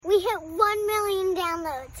hit 1 million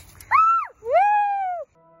downloads.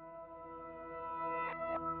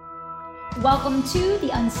 Welcome to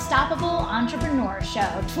the Unstoppable Entrepreneur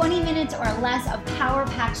Show. 20 minutes or less of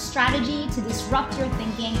power-packed strategy to disrupt your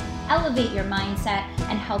thinking, elevate your mindset,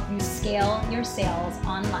 and help you scale your sales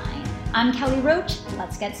online. I'm Kelly Roach.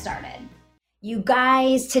 Let's get started. You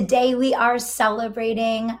guys, today we are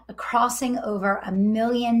celebrating crossing over 1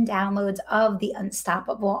 million downloads of the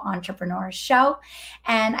Unstoppable Entrepreneur Show.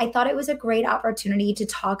 And I thought it was a great opportunity to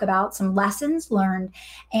talk about some lessons learned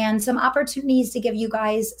and some opportunities to give you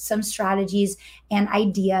guys some strategies and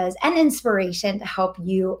ideas and inspiration to help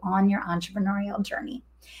you on your entrepreneurial journey.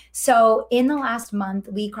 So in the last month,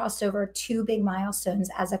 we crossed over 2 big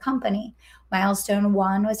milestones as a company. Milestone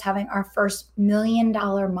 1 was having our first $1 million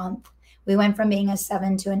month. We went from being a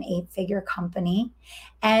 7 to an 8-figure company.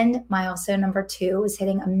 And milestone number 2 was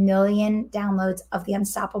hitting 1 million downloads of the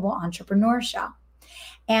Unstoppable Entrepreneur Show.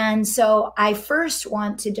 And so I first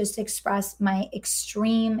want to just express my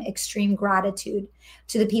extreme gratitude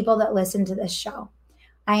to the people that listen to this show.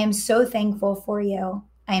 I am so thankful for you.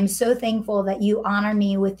 I am so thankful that you honor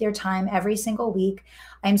me with your time every single week.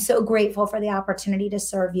 I'm so grateful for the opportunity to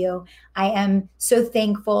serve you. I am so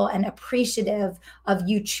thankful and appreciative of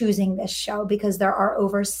you choosing this show because there are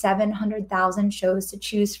over 700,000 shows to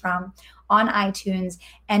choose from on iTunes,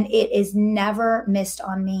 and it is never missed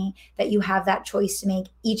on me that you have that choice to make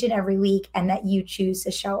each and every week and that you choose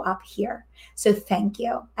to show up here. So thank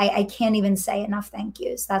you. I can't even say enough thank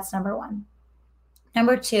yous. That's number 1.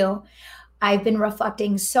 Number 2, I've been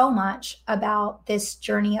reflecting so much about this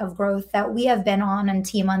journey of growth that we have been on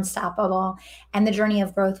Team Unstoppable and the journey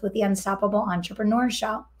of growth with the Unstoppable Entrepreneur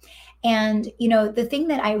Show. And, the thing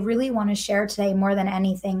that I really want to share today more than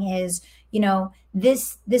anything is,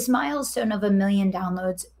 this milestone of 1 million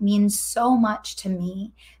downloads means so much to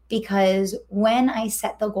me because when I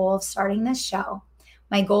set the goal of starting this show,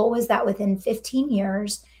 my goal was that within 15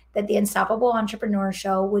 years that the Unstoppable Entrepreneur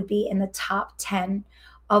Show would be in the top 10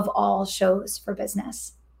 of all shows for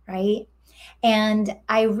business, right? And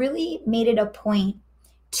I really made it a point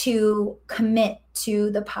to commit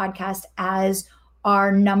to the podcast as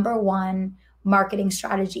our number 1 marketing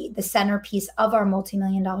strategy, the centerpiece of our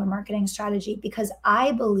multi-million-dollar marketing strategy, because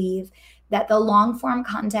I believe that the long form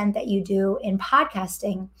content that you do in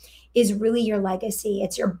podcasting is really your legacy.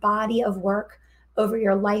 It's your body of work over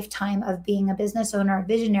your lifetime of being a business owner, a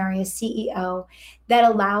visionary, a CEO that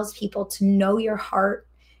allows people to know your heart,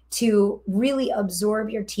 to really absorb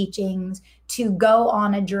your teachings, to go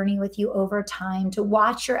on a journey with you over time, to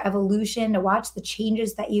watch your evolution, to watch the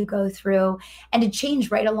changes that you go through, and to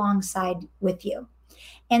change right alongside with you.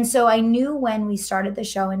 And so I knew when we started the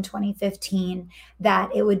show in 2015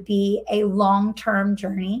 that it would be a long-term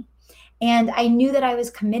journey. And I knew that I was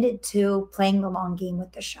committed to playing the long game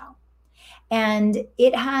with the show. And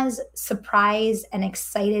it has surprised and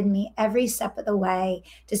excited me every step of the way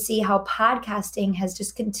to see how podcasting has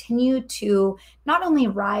just continued to not only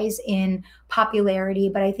rise in popularity,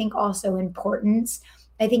 but I think also importance.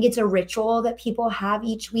 I think it's a ritual that people have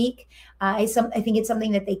each week. I think it's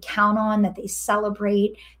something that they count on, that they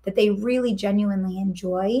celebrate, that they really genuinely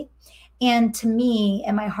enjoy. And to me,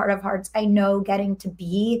 in my heart of hearts, I know getting to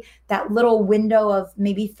be that little window of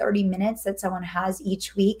maybe 30 minutes that someone has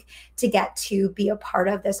each week to get to be a part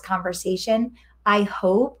of this conversation, I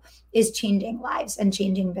hope is changing lives and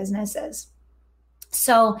changing businesses.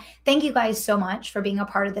 So thank you guys so much for being a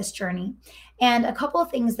part of this journey. And a couple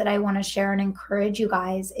of things that I want to share and encourage you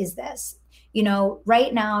guys is this.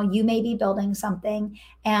 Right now you may be building something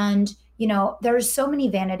and there's so many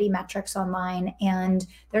vanity metrics online and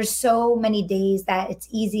there's so many days that it's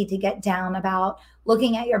easy to get down about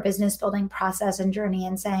looking at your business building process and journey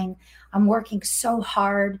and saying, I'm working so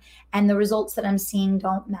hard and the results that I'm seeing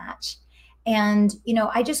don't match. And,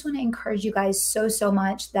 I just want to encourage you guys so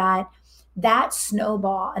much that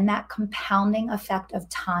snowball and that compounding effect of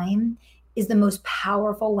time is the most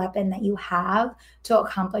powerful weapon that you have to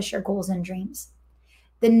accomplish your goals and dreams.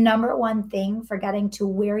 The number 1 thing for getting to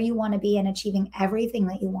where you want to be and achieving everything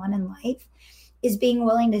that you want in life is being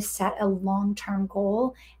willing to set a long-term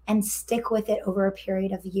goal and stick with it over a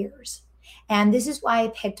period of years. And this is why I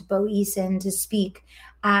picked Bo Eason to speak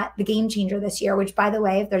at the Game Changer this year, which, by the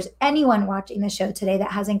way, if there's anyone watching the show today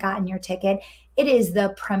that hasn't gotten your ticket, it is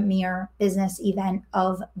the premier business event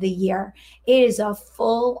of the year. It is a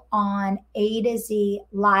full-on A to Z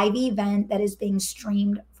live event that is being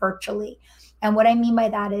streamed virtually. And what I mean by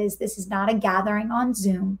that is this is not a gathering on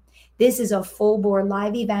Zoom. This is a full board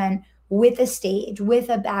live event with a stage, with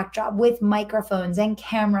a backdrop, with microphones and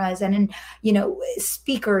cameras and,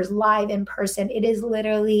 speakers live in person. It is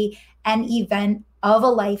literally an event of a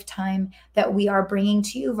lifetime that we are bringing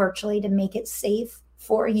to you virtually to make it safe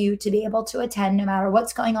for you to be able to attend no matter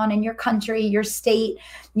what's going on in your country, your state,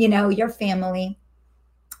 your family.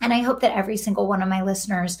 And I hope that every single one of my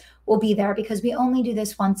listeners will be there, because we only do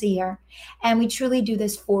this once a year and we truly do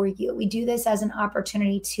this for you. We do this as an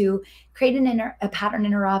opportunity to create a pattern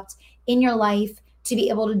interrupt in your life, to be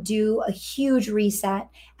able to do a huge reset.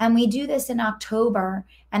 And we do this in October.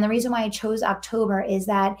 And the reason why I chose October is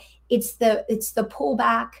that it's the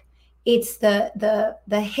pullback, it's the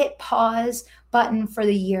hit pause button for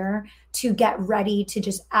the year to get ready to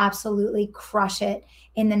just absolutely crush it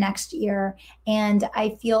in the next year. And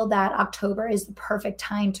I feel that October is the perfect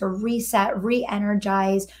time to reset,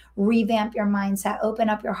 re-energize, revamp your mindset, open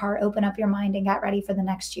up your heart, open up your mind, and get ready for the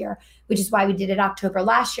next year, which is why we did it October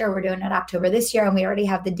last year. We're doing it October this year, and we already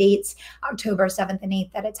have the dates, October 7th and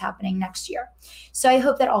 8th, that it's happening next year. So I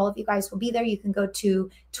hope that all of you guys will be there. You can go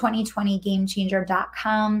to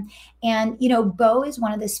 2020gamechanger.com. And, Bo is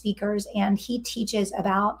one of the speakers, and he teaches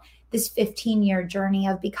about this 15-year journey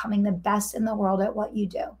of becoming the best in the world at what you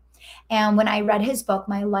do. And when I read his book,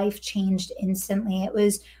 my life changed instantly. It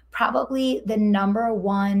was probably the number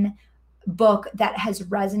one book that has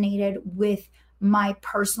resonated with my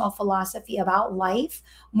personal philosophy about life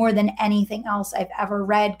more than anything else I've ever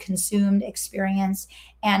read, consumed, experienced.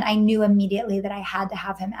 And I knew immediately that I had to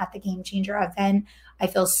have him at the Game Changer event. I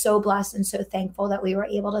feel so blessed and so thankful that we were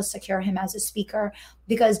able to secure him as a speaker,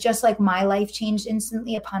 because just like my life changed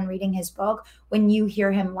instantly upon reading his book, when you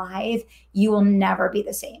hear him live, you will never be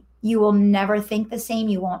the same. You will never think the same.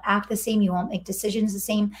 You won't act the same. You won't make decisions the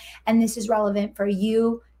same. And this is relevant for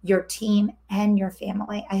you, your team, and your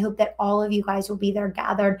family. I hope that all of you guys will be there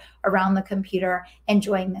gathered around the computer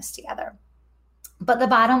enjoying this together. But the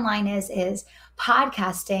bottom line is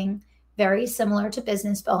podcasting, very similar to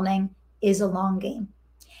business building, is a long game.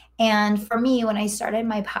 And for me, when I started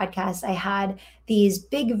my podcast, I had these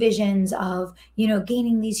big visions of,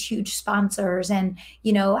 gaining these huge sponsors and,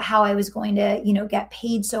 how I was going to, get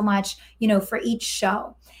paid so much, for each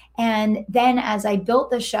show. And then as I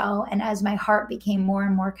built the show and as my heart became more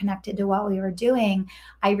and more connected to what we were doing,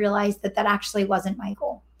 I realized that actually wasn't my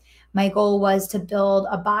goal. My goal was to build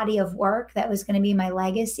a body of work that was going to be my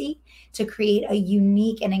legacy, to create a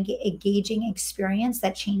unique and engaging experience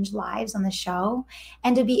that changed lives on the show,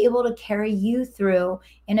 and to be able to carry you through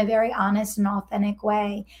in a very honest and authentic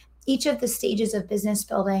way each of the stages of business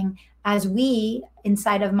building as we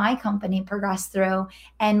inside of my company progress through,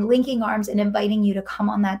 and linking arms and inviting you to come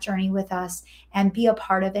on that journey with us and be a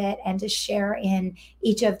part of it and to share in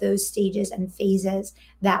each of those stages and phases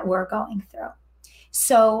that we're going through.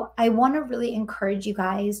 So I want to really encourage you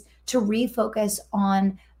guys to refocus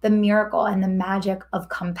on the miracle and the magic of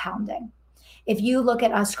compounding. If you look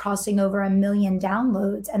at us crossing over 1 million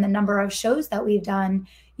downloads and the number of shows that we've done,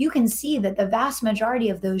 you can see that the vast majority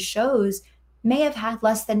of those shows may have had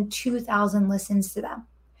less than 2,000 listens to them.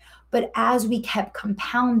 But as we kept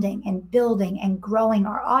compounding and building and growing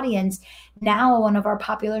our audience, now one of our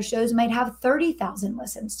popular shows might have 30,000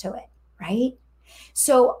 listens to it, right?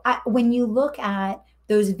 So when you look at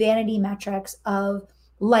those vanity metrics of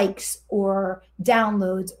likes or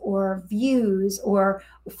downloads or views or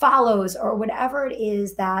follows or whatever it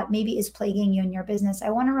is that maybe is plaguing you in your business, I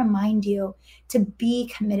want to remind you to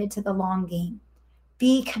be committed to the long game.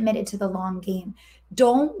 Be committed to the long game.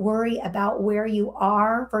 Don't worry about where you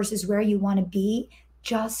are versus where you want to be.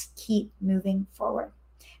 Just keep moving forward.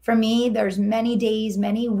 For me, there's many days,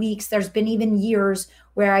 many weeks, there's been even years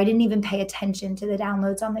where I didn't even pay attention to the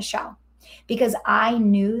downloads on the show because I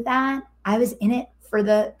knew that I was in it for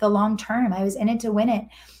the long term. I was in it to win it.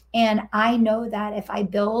 And I know that if I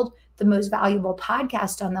build the most valuable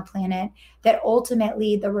podcast on the planet, that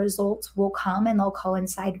ultimately the results will come and they'll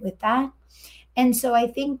coincide with that. And so I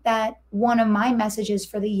think that one of my messages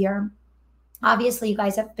for the year, obviously you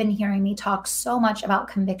guys have been hearing me talk so much about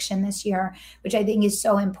conviction this year, which I think is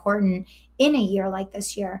so important in a year like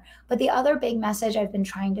this year. But the other big message I've been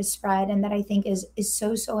trying to spread and that I think is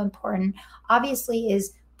so important, obviously,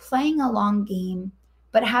 is playing a long game,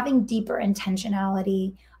 but having deeper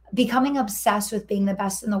intentionality, becoming obsessed with being the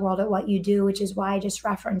best in the world at what you do, which is why I just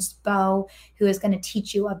referenced Bo, who is going to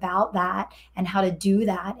teach you about that and how to do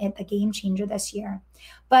that at the Game Changer this year.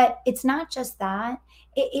 But it's not just that.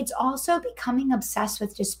 It's also becoming obsessed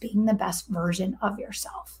with just being the best version of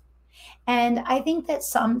yourself. And I think that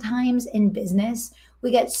sometimes in business,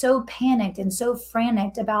 we get so panicked and so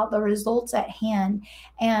frantic about the results at hand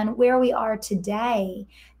and where we are today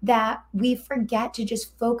that we forget to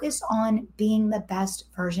just focus on being the best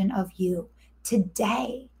version of you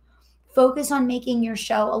today. Focus on making your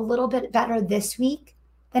show a little bit better this week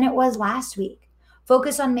than it was last week.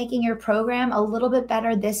 Focus on making your program a little bit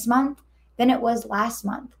better this month than it was last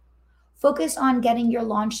month. Focus on getting your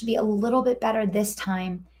launch to be a little bit better this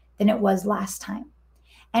time than it was last time.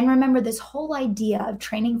 And remember, this whole idea of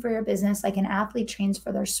training for your business like an athlete trains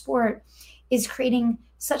for their sport is creating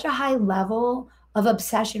such a high level of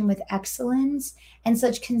obsession with excellence and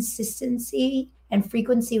such consistency and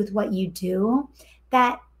frequency with what you do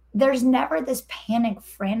that there's never this panic,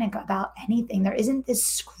 frantic about anything. There isn't this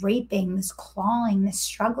scraping, this clawing, this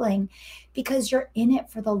struggling, because you're in it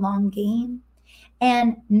for the long game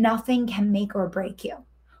and nothing can make or break you.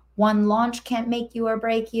 One launch can't make you or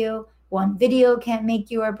break you. One video can't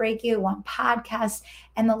make you or break you. One podcast,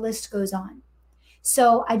 and the list goes on.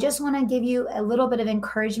 So I just want to give you a little bit of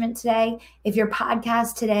encouragement today. If your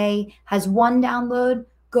podcast today has 1 download,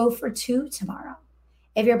 go for 2 tomorrow.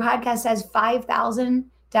 If your podcast has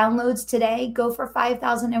 5,000 downloads today, go for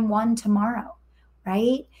 5,001 tomorrow,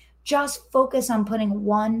 right? Just focus on putting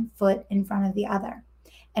one foot in front of the other.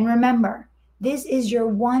 And remember, this is your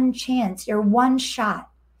one chance, your one shot.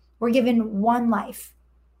 We're given one life.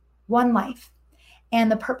 And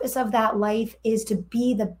the purpose of that life is to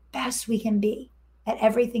be the best we can be at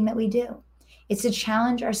everything that we do. It's to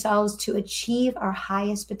challenge ourselves to achieve our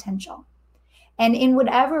highest potential. And in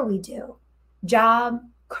whatever we do, job,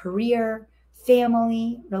 career,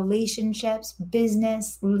 family, relationships,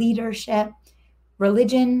 business, leadership,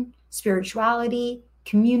 religion, spirituality,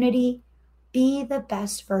 community, be the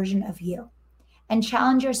best version of you. And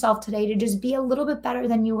challenge yourself today to just be a little bit better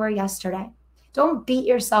than you were yesterday. Don't beat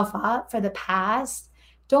yourself up for the past.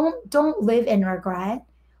 Don't live in regret.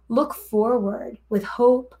 Look forward with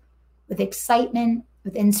hope, with excitement,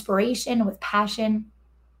 with inspiration, with passion,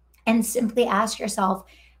 and simply ask yourself,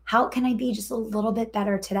 how can I be just a little bit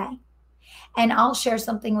better today? And I'll share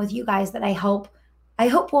something with you guys that I hope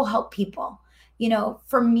will help people.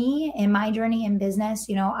 For me in my journey in business,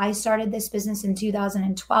 I started this business in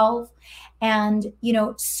 2012 and,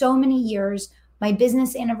 so many years, my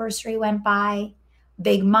business anniversary went by,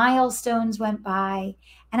 big milestones went by,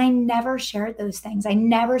 and I never shared those things. I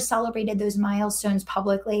never celebrated those milestones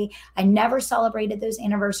publicly. I never celebrated those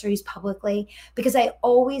anniversaries publicly because I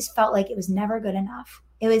always felt like it was never good enough.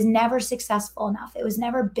 It was never successful enough. It was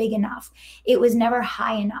never big enough. It was never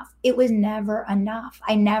high enough. It was never enough.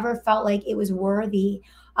 I never felt like it was worthy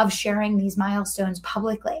of sharing these milestones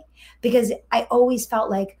publicly because I always felt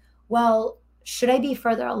like, well, should I be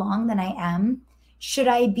further along than I am? Should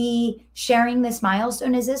I be sharing this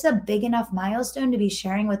milestone? Is this a big enough milestone to be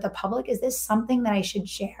sharing with the public? Is this something that I should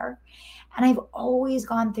share? And I've always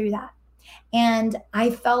gone through that. And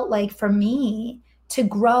I felt like for me to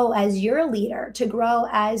grow as your leader, to grow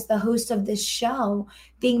as the host of this show,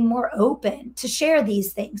 being more open to share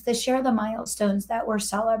these things, to share the milestones that we're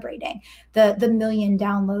celebrating, the 1 million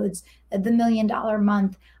downloads, the $1 million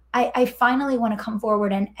month. I finally want to come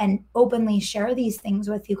forward and openly share these things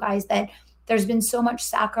with you guys, that there's been so much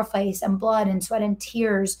sacrifice and blood and sweat and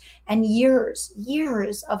tears and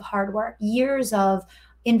years of hard work, years of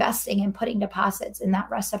investing and putting deposits in that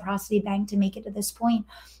reciprocity bank to make it to this point.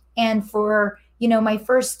 And for, my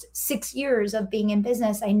first 6 years of being in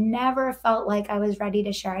business, I never felt like I was ready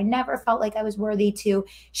to share. I never felt like I was worthy to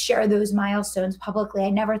share those milestones publicly. I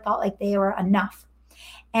never thought like they were enough.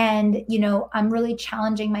 And, I'm really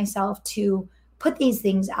challenging myself to put these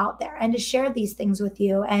things out there and to share these things with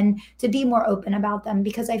you and to be more open about them,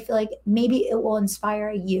 because I feel like maybe it will inspire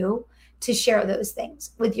you to share those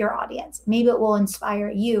things with your audience. Maybe it will inspire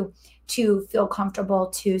you to feel comfortable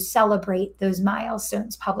to celebrate those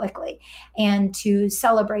milestones publicly and to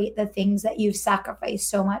celebrate the things that you've sacrificed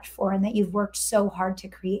so much for and that you've worked so hard to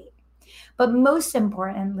create. But most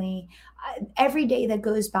importantly, every day that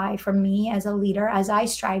goes by for me as a leader, as I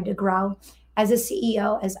strive to grow, as a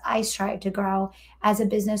CEO, as I strive to grow, as a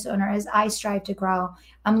business owner, as I strive to grow,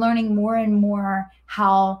 I'm learning more and more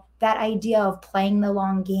how that idea of playing the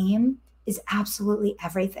long game is absolutely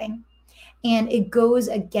everything. And it goes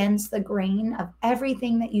against the grain of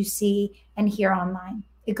everything that you see and hear online.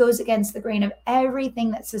 It goes against the grain of everything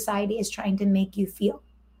that society is trying to make you feel.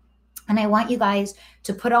 And I want you guys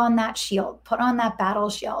to put on that shield, put on that battle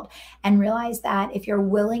shield, and realize that if you're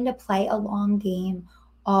willing to play a long game,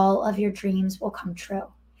 all of your dreams will come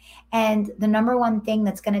true. And the number one thing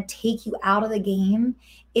that's going to take you out of the game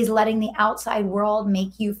is letting the outside world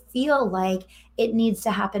make you feel like it needs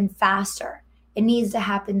to happen faster, it needs to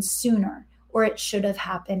happen sooner, or it should have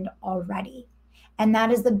happened already. And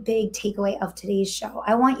that is the big takeaway of today's show.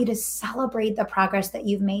 I want you to celebrate the progress that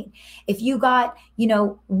you've made. If you got,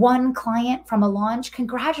 one client from a launch,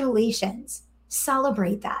 congratulations.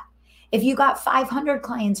 Celebrate that. If you got 500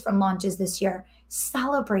 clients from launches this year,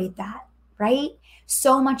 celebrate that, right?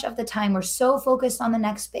 So much of the time we're so focused on the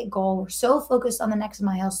next big goal, we're so focused on the next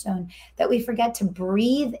milestone that we forget to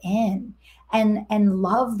breathe in and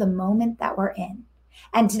love the moment that we're in.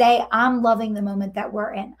 And today I'm loving the moment that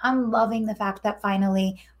we're in. I'm loving the fact that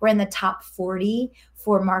finally we're in the top 40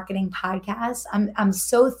 for marketing podcasts. I'm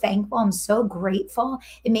so thankful. I'm so grateful.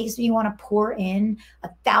 It makes me want to pour in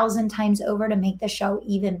 1,000 times over to make the show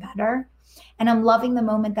even better. And I'm loving the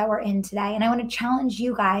moment that we're in today. And I want to challenge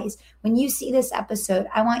you guys, when you see this episode,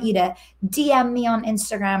 I want you to DM me on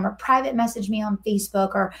Instagram or private message me on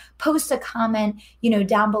Facebook or post a comment,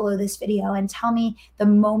 down below this video and tell me the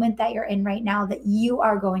moment that you're in right now that you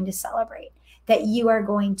are going to celebrate, that you are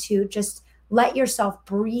going to just let yourself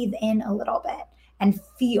breathe in a little bit and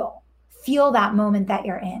feel that moment that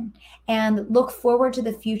you're in and look forward to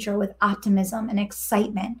the future with optimism and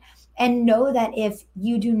excitement. And know that if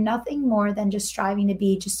you do nothing more than just striving to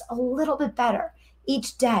be just a little bit better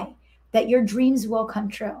each day, that your dreams will come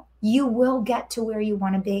true. You will get to where you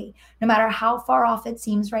want to be, no matter how far off it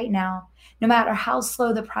seems right now, no matter how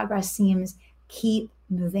slow the progress seems. Keep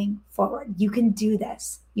moving forward. You can do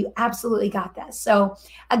this. You absolutely got this. So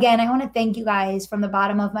again, I want to thank you guys from the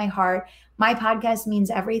bottom of my heart. My podcast means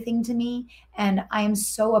everything to me, and I am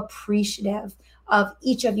so appreciative of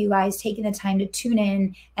each of you guys taking the time to tune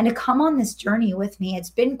in and to come on this journey with me. It's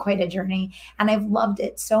been quite a journey, and I've loved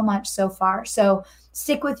it so much so far. So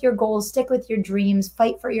stick with your goals, stick with your dreams,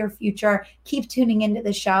 fight for your future, keep tuning into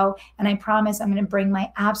the show, and I promise I'm going to bring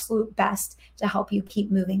my absolute best to help you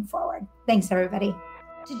keep moving forward. Thanks, everybody.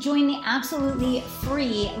 To join the absolutely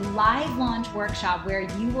free live launch workshop where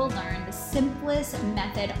you will learn the simplest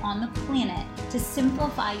method on the planet to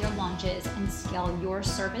simplify your launches and scale your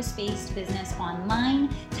service-based business online,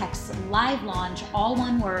 text live launch, all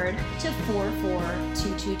one word, to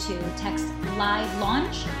 44222. Text live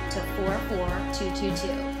launch to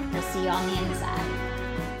 44222. We'll see you on the inside.